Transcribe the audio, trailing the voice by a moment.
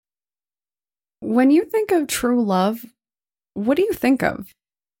When you think of true love, what do you think of?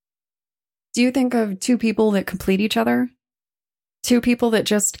 Do you think of two people that complete each other? Two people that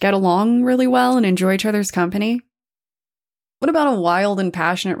just get along really well and enjoy each other's company? What about a wild and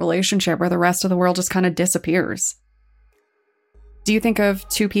passionate relationship where the rest of the world just kind of disappears? Do you think of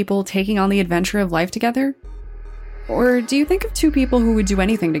two people taking on the adventure of life together? Or do you think of two people who would do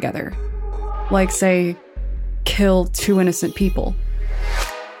anything together? Like, say, kill two innocent people?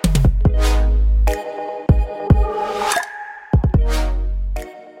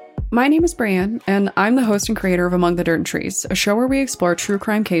 My name is Brianne, and I'm the host and creator of Among the Dirt and Trees, a show where we explore true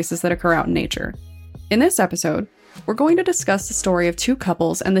crime cases that occur out in nature. In this episode, we're going to discuss the story of two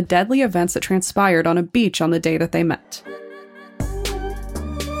couples and the deadly events that transpired on a beach on the day that they met.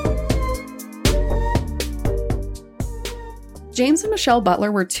 James and Michelle Butler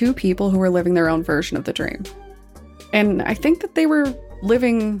were two people who were living their own version of the dream. And I think that they were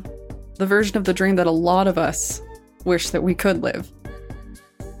living the version of the dream that a lot of us wish that we could live.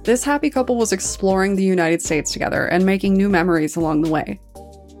 This happy couple was exploring the United States together and making new memories along the way.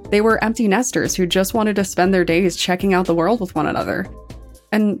 They were empty nesters who just wanted to spend their days checking out the world with one another.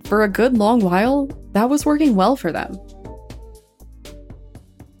 And for a good long while, that was working well for them.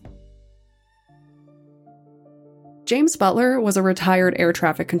 James Butler was a retired air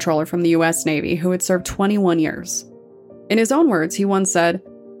traffic controller from the US Navy who had served 21 years. In his own words, he once said,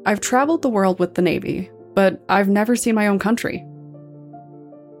 "I've traveled the world with the Navy, but I've never seen my own country."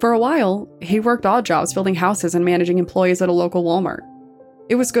 For a while, he worked odd jobs building houses and managing employees at a local Walmart.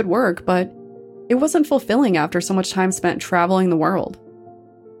 It was good work, but it wasn't fulfilling after so much time spent traveling the world.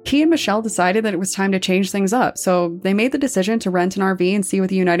 He and Michelle decided that it was time to change things up, so they made the decision to rent an RV and see what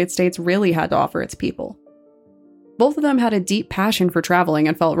the United States really had to offer its people. Both of them had a deep passion for traveling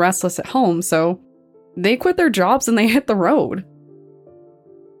and felt restless at home, so they quit their jobs and they hit the road.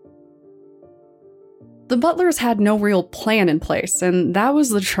 The Butlers had no real plan in place, and that was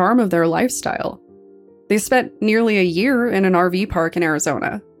the charm of their lifestyle. They spent nearly a year in an RV park in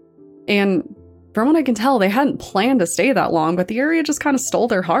Arizona. And from what I can tell, they hadn't planned to stay that long, but the area just kind of stole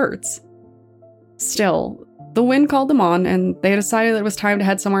their hearts. Still, the wind called them on, and they decided that it was time to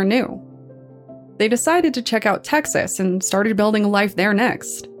head somewhere new. They decided to check out Texas and started building a life there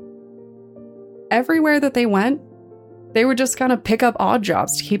next. Everywhere that they went, they would just kind of pick up odd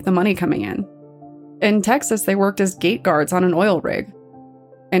jobs to keep the money coming in. In Texas, they worked as gate guards on an oil rig.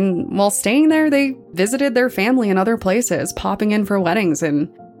 And while staying there, they visited their family in other places, popping in for weddings and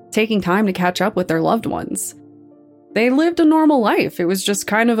taking time to catch up with their loved ones. They lived a normal life. It was just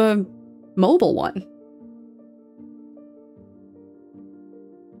kind of a mobile one.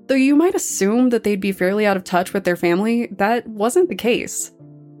 Though you might assume that they'd be fairly out of touch with their family, that wasn't the case.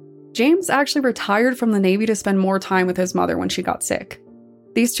 James actually retired from the Navy to spend more time with his mother when she got sick.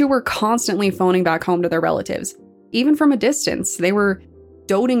 These two were constantly phoning back home to their relatives. Even from a distance, they were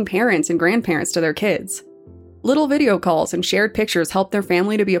doting parents and grandparents to their kids. Little video calls and shared pictures helped their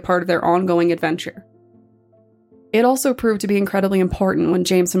family to be a part of their ongoing adventure. It also proved to be incredibly important when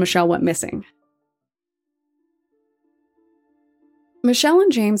James and Michelle went missing. Michelle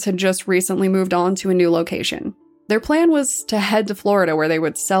and James had just recently moved on to a new location. Their plan was to head to Florida where they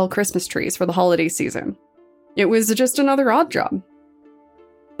would sell Christmas trees for the holiday season. It was just another odd job.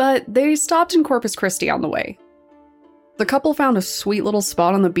 But they stopped in Corpus Christi on the way. The couple found a sweet little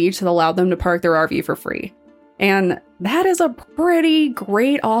spot on the beach that allowed them to park their RV for free. And that is a pretty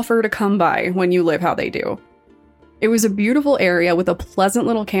great offer to come by when you live how they do. It was a beautiful area with a pleasant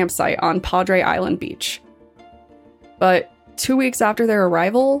little campsite on Padre Island Beach. But 2 weeks after their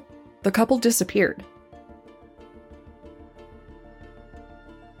arrival, the couple disappeared.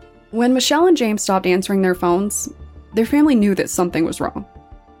 When Michelle and James stopped answering their phones, their family knew that something was wrong.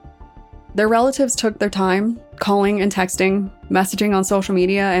 Their relatives took their time, calling and texting, messaging on social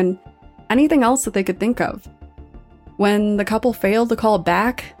media, and anything else that they could think of. When the couple failed to call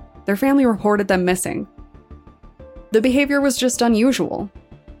back, their family reported them missing. The behavior was just unusual.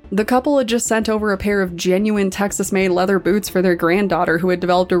 The couple had just sent over a pair of genuine Texas-made leather boots for their granddaughter who had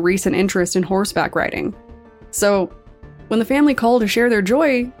developed a recent interest in horseback riding. So, when the family called to share their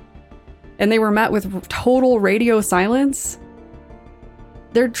joy, and they were met with total radio silence,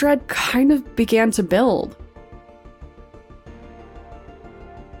 their dread kind of began to build.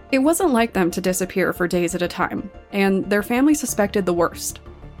 It wasn't like them to disappear for days at a time, and their family suspected the worst.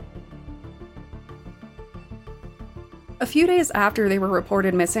 A few days after they were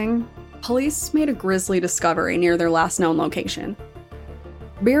reported missing, police made a grisly discovery near their last known location.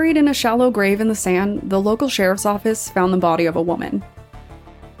 Buried in a shallow grave in the sand, the local sheriff's office found the body of a woman.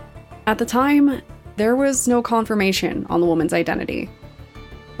 At the time, there was no confirmation on the woman's identity.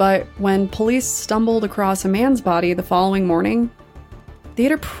 But when police stumbled across a man's body the following morning, they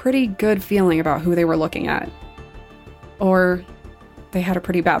had a pretty good feeling about who they were looking at. Or they had a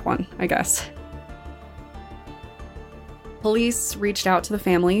pretty bad one, I guess. Police reached out to the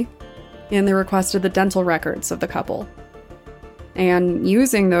family and they requested the dental records of the couple. And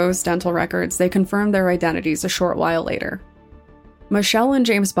using those dental records, they confirmed their identities a short while later. Michelle and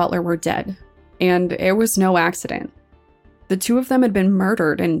James Butler were dead, and it was no accident. The two of them had been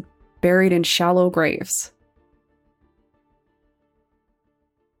murdered and buried in shallow graves.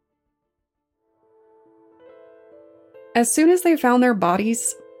 As soon as they found their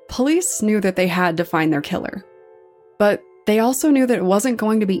bodies, police knew that they had to find their killer. But they also knew that it wasn't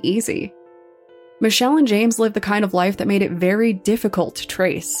going to be easy. Michelle and James lived the kind of life that made it very difficult to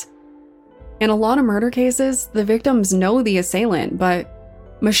trace. In a lot of murder cases, the victims know the assailant, but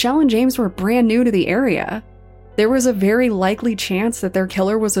Michelle and James were brand new to the area. There was a very likely chance that their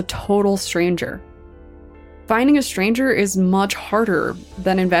killer was a total stranger. Finding a stranger is much harder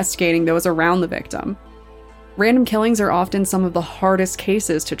than investigating those around the victim. Random killings are often some of the hardest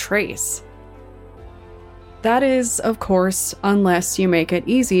cases to trace. That is, of course, unless you make it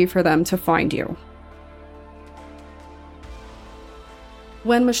easy for them to find you.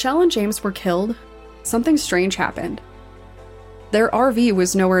 When Michelle and James were killed, something strange happened. Their RV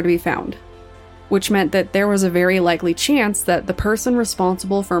was nowhere to be found, which meant that there was a very likely chance that the person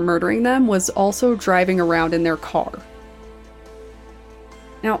responsible for murdering them was also driving around in their car.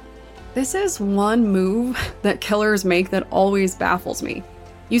 Now, this is one move that killers make that always baffles me.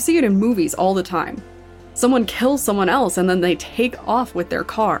 You see it in movies all the time. Someone kills someone else and then they take off with their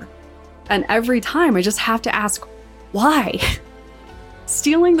car. And every time I just have to ask, why?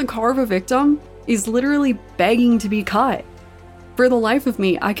 Stealing the car of a victim is literally begging to be caught. For the life of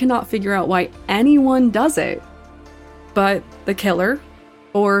me, I cannot figure out why anyone does it. But the killer,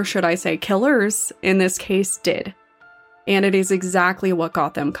 or should I say killers, in this case did. And it is exactly what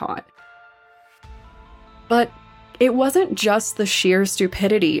got them caught. But it wasn't just the sheer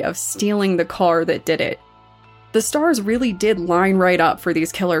stupidity of stealing the car that did it. The stars really did line right up for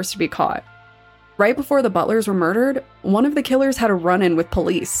these killers to be caught. Right before the Butlers were murdered, one of the killers had a run-in with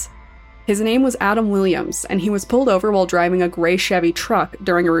police. His name was Adam Williams, and he was pulled over while driving a gray Chevy truck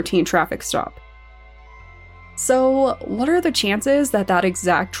during a routine traffic stop. So, what are the chances that that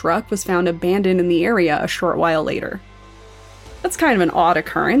exact truck was found abandoned in the area a short while later? That's kind of an odd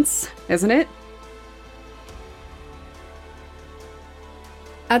occurrence, isn't it?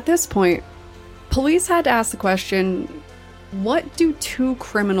 At this point, police had to ask the question, what do two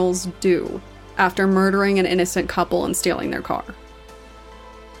criminals do after murdering an innocent couple and stealing their car?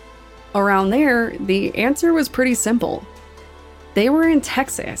 Around there, the answer was pretty simple. They were in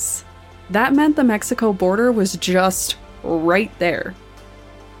Texas. That meant the Mexico border was just right there.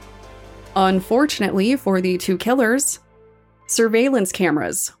 Unfortunately for the two killers, surveillance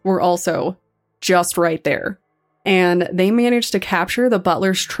cameras were also just right there. And they managed to capture the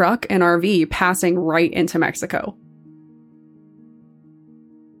Butlers' truck and RV passing right into Mexico.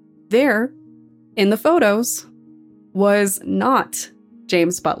 There, in the photos, was not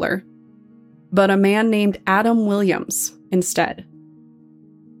James Butler, but a man named Adam Williams instead.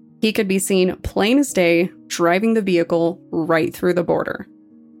 He could be seen plain as day driving the vehicle right through the border.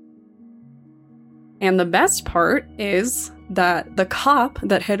 And the best part is that the cop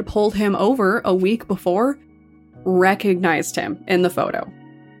that had pulled him over a week before recognized him in the photo.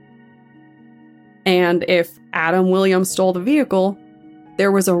 And if Adam Williams stole the vehicle,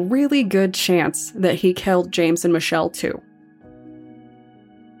 there was a really good chance that he killed James and Michelle too.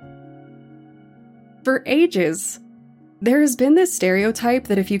 For ages, there has been this stereotype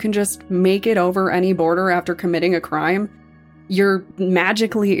that if you can just make it over any border after committing a crime, you're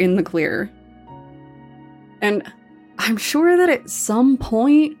magically in the clear. And I'm sure that at some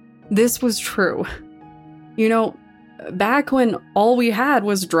point, this was true. You know, back when all we had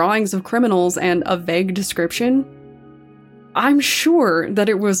was drawings of criminals and a vague description, I'm sure that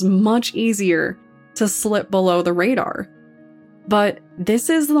it was much easier to slip below the radar. But this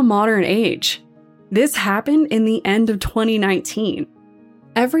is the modern age. This happened in the end of 2019.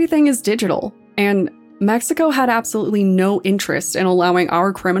 Everything is digital, and Mexico had absolutely no interest in allowing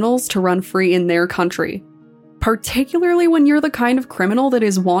our criminals to run free in their country, particularly when you're the kind of criminal that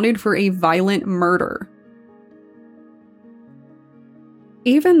is wanted for a violent murder.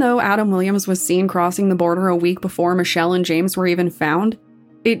 Even though Adam Williams was seen crossing the border a week before Michelle and James were even found,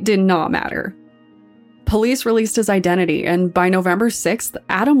 it did not matter. Police released his identity, and by November 6th,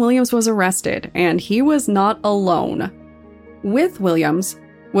 Adam Williams was arrested, and he was not alone. With Williams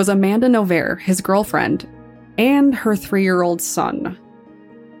was Amanda Nover, his girlfriend, and her 3-year-old son.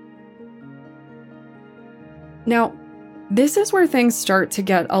 Now, this is where things start to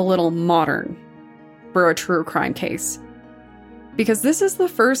get a little modern for a true crime case. Because this is the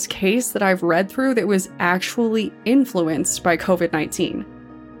first case that I've read through that was actually influenced by COVID-19.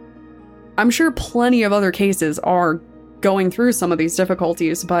 I'm sure plenty of other cases are going through some of these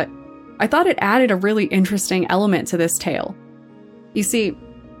difficulties, but I thought it added a really interesting element to this tale. You see,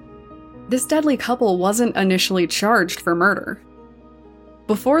 this deadly couple wasn't initially charged for murder.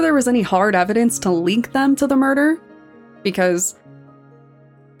 Before there was any hard evidence to link them to the murder, because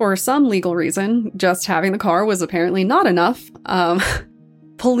for some legal reason, just having the car was apparently not enough,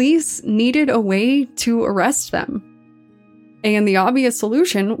 police needed a way to arrest them. And the obvious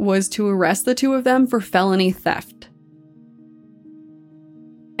solution was to arrest the two of them for felony theft.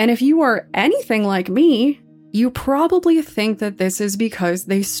 And if you are anything like me, you probably think that this is because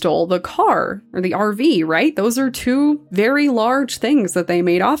they stole the car or the RV, right? Those are two very large things that they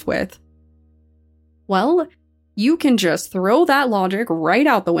made off with. Well, you can just throw that logic right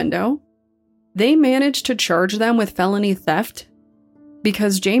out the window. They managed to charge them with felony theft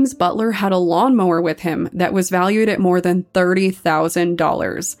because James Butler had a lawnmower with him that was valued at more than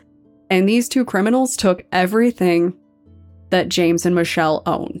 $30,000. And these two criminals took everything that James and Michelle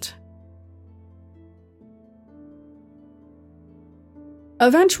owned.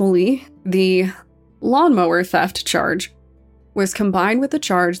 Eventually, the lawnmower theft charge was combined with the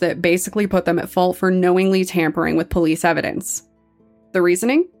charge that basically put them at fault for knowingly tampering with police evidence. The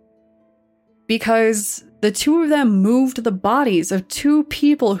reasoning? Because the two of them moved the bodies of two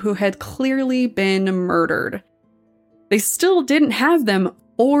people who had clearly been murdered. They still didn't have them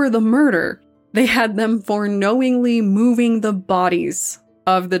for the murder. They had them for knowingly moving the bodies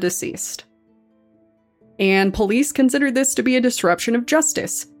of the deceased. And police considered this to be a disruption of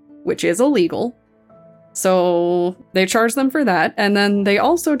justice, which is illegal. So they charged them for that, and then they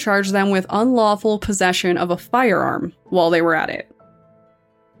also charged them with unlawful possession of a firearm while they were at it.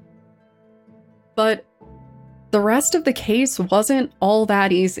 But the rest of the case wasn't all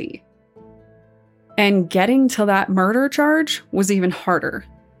that easy. And getting to that murder charge was even harder.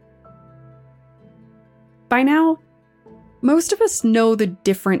 By now, most of us know the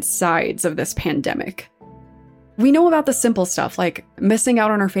different sides of this pandemic. We know about the simple stuff like missing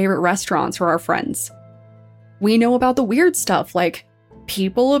out on our favorite restaurants or our friends. We know about the weird stuff like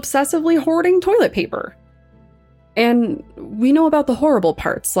people obsessively hoarding toilet paper. And we know about the horrible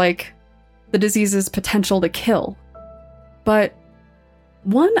parts like the disease's potential to kill. But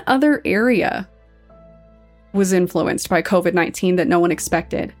one other area was influenced by COVID-19 that no one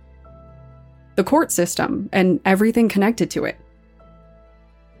expected. The court system and everything connected to it.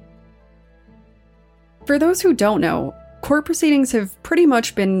 For those who don't know, court proceedings have pretty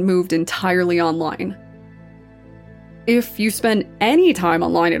much been moved entirely online. If you spend any time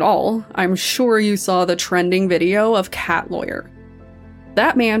online at all, I'm sure you saw the trending video of Cat Lawyer.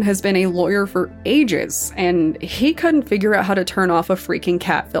 That man has been a lawyer for ages, and he couldn't figure out how to turn off a freaking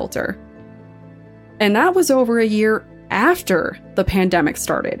cat filter. And that was over a year after the pandemic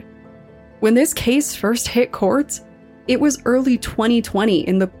started. When this case first hit courts, it was early 2020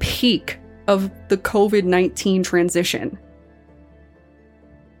 in the peak of the COVID-19 transition.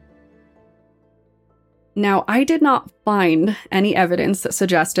 Now, I did not find any evidence that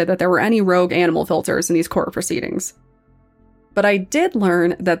suggested that there were any rogue animal filters in these court proceedings. But I did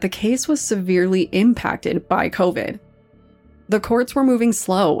learn that the case was severely impacted by COVID. The courts were moving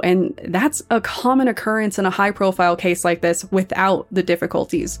slow, and that's a common occurrence in a high-profile case like this without the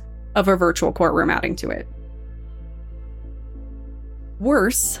difficulties of a virtual courtroom adding to it.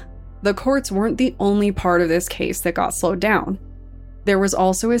 Worse, the courts weren't the only part of this case that got slowed down. There was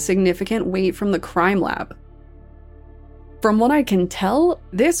also a significant wait from the crime lab. From what I can tell,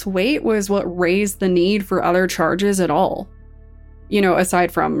 this wait was what raised the need for other charges at all. You know,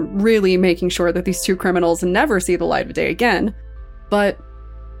 aside from really making sure that these two criminals never see the light of day again. But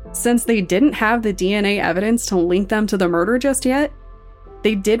since they didn't have the DNA evidence to link them to the murder just yet,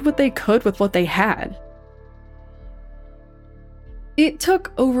 they did what they could with what they had. It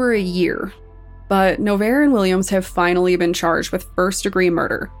took over a year, but Noverre and Williams have finally been charged with first-degree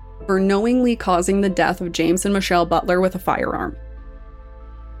murder for knowingly causing the death of James and Michelle Butler with a firearm.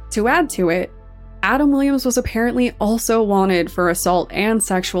 To add to it, Adam Williams was apparently also wanted for assault and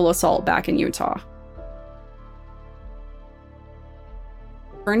sexual assault back in Utah.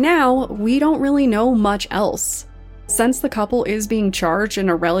 For now, we don't really know much else. Since the couple is being charged in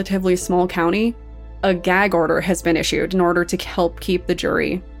a relatively small county, a gag order has been issued in order to help keep the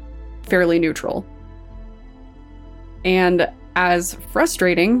jury fairly neutral. And as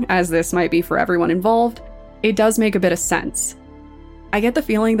frustrating as this might be for everyone involved, it does make a bit of sense. I get the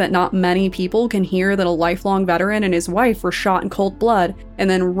feeling that not many people can hear that a lifelong veteran and his wife were shot in cold blood and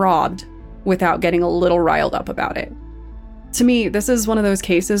then robbed without getting a little riled up about it. To me, this is one of those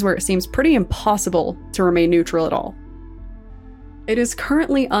cases where it seems pretty impossible to remain neutral at all. It is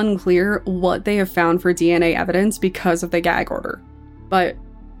currently unclear what they have found for DNA evidence because of the gag order, but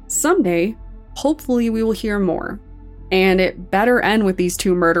someday, hopefully we will hear more, and it better end with these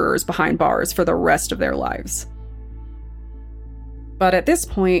two murderers behind bars for the rest of their lives. But at this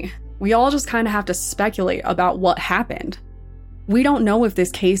point, we all just kind of have to speculate about what happened. We don't know if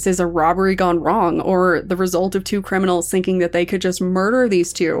this case is a robbery gone wrong or the result of two criminals thinking that they could just murder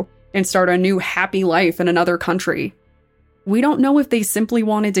these two and start a new happy life in another country. We don't know if they simply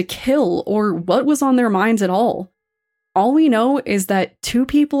wanted to kill or what was on their minds at all. All we know is that two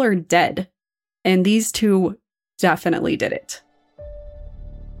people are dead, and these two definitely did it.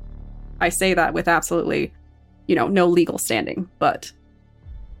 I say that with absolutely, no legal standing, but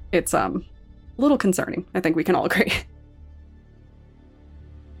it's a little concerning. I think we can all agree.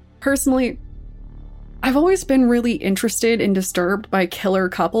 Personally, I've always been really interested and disturbed by killer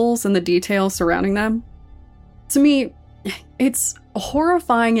couples and the details surrounding them. To me, it's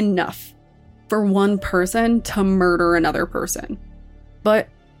horrifying enough for one person to murder another person, but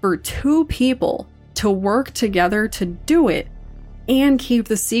for two people to work together to do it and keep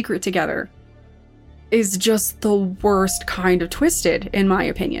the secret together is just the worst kind of twisted, in my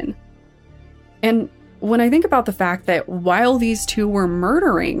opinion. And when I think about the fact that while these two were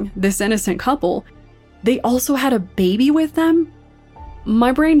murdering this innocent couple, they also had a baby with them,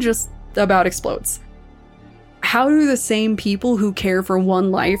 my brain just about explodes. How do the same people who care for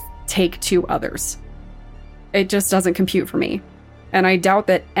one life take two others? It just doesn't compute for me, and I doubt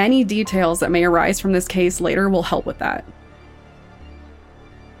that any details that may arise from this case later will help with that.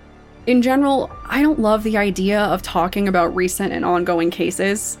 In general, I don't love the idea of talking about recent and ongoing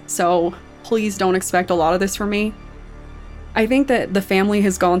cases, so please don't expect a lot of this from me. I think that the family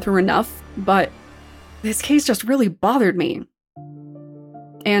has gone through enough, but this case just really bothered me.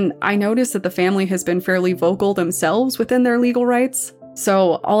 And I noticed that the family has been fairly vocal themselves within their legal rights,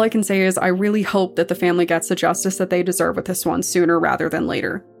 so all I can say is I really hope that the family gets the justice that they deserve with this one sooner rather than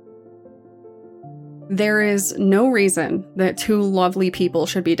later. There is no reason that two lovely people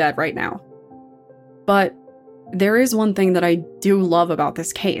should be dead right now. But there is one thing that I do love about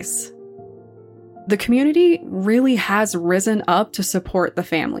this case. The community really has risen up to support the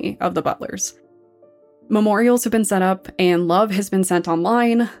family of the Butlers. Memorials have been set up and love has been sent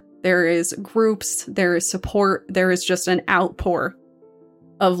online. There is groups, there is support, there is just an outpour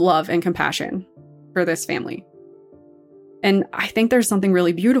of love and compassion for this family. And I think there's something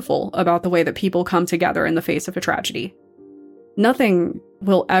really beautiful about the way that people come together in the face of a tragedy. Nothing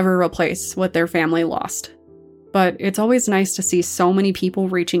will ever replace what their family lost. But it's always nice to see so many people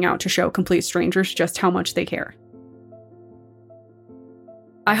reaching out to show complete strangers just how much they care.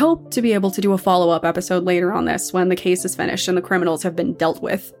 I hope to be able to do a follow-up episode later on this when the case is finished and the criminals have been dealt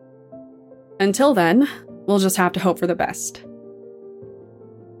with. Until then, we'll just have to hope for the best.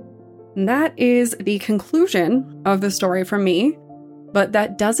 And that is the conclusion of the story from me, but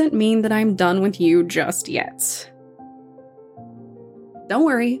that doesn't mean that I'm done with you just yet. Don't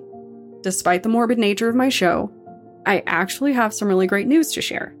worry, despite the morbid nature of my show, I actually have some really great news to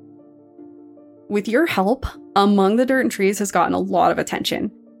share. With your help, Among the Dirt and Trees has gotten a lot of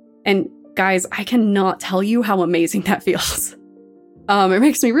attention. And guys, I cannot tell you how amazing that feels. It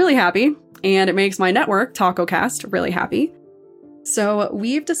makes me really happy, and it makes my network, TacoCast, really happy. So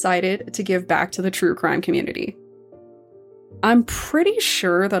we've decided to give back to the true crime community. I'm pretty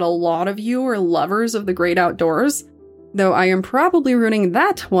sure that a lot of you are lovers of the great outdoors, though I am probably ruining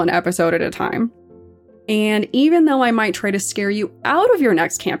that one episode at a time. And even though I might try to scare you out of your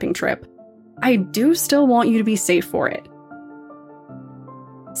next camping trip, I do still want you to be safe for it.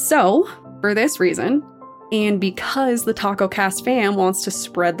 So, for this reason, and because the TacoCast fam wants to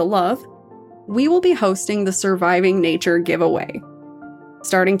spread the love, we will be hosting the Surviving Nature giveaway.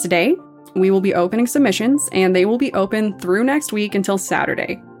 Starting today, we will be opening submissions, and they will be open through next week until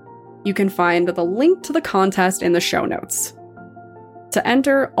Saturday. You can find the link to the contest in the show notes. To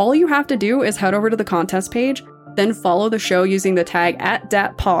enter, all you have to do is head over to the contest page, then follow the show using the tag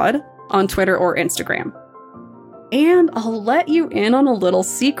 @DatPod on Twitter or Instagram. And I'll let you in on a little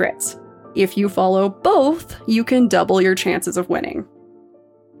secret. If you follow both, you can double your chances of winning.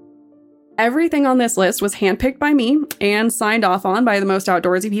 Everything on this list was handpicked by me and signed off on by the most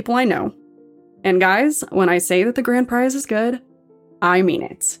outdoorsy people I know. And guys, when I say that the grand prize is good, I mean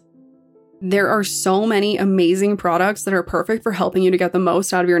it. There are so many amazing products that are perfect for helping you to get the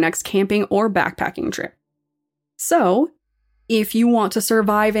most out of your next camping or backpacking trip. So, If you want to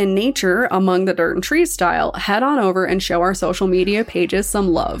survive in nature among the dirt and trees style, head on over and show our social media pages some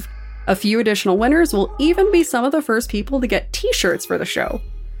love. A few additional winners will even be some of the first people to get t-shirts for the show.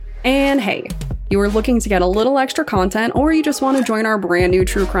 And hey, you are looking to get a little extra content, or you just want to join our brand new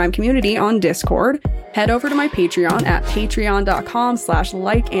true crime community on Discord, head over to my Patreon at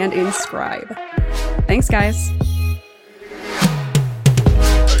patreon.com/like and inscribe. Thanks, guys.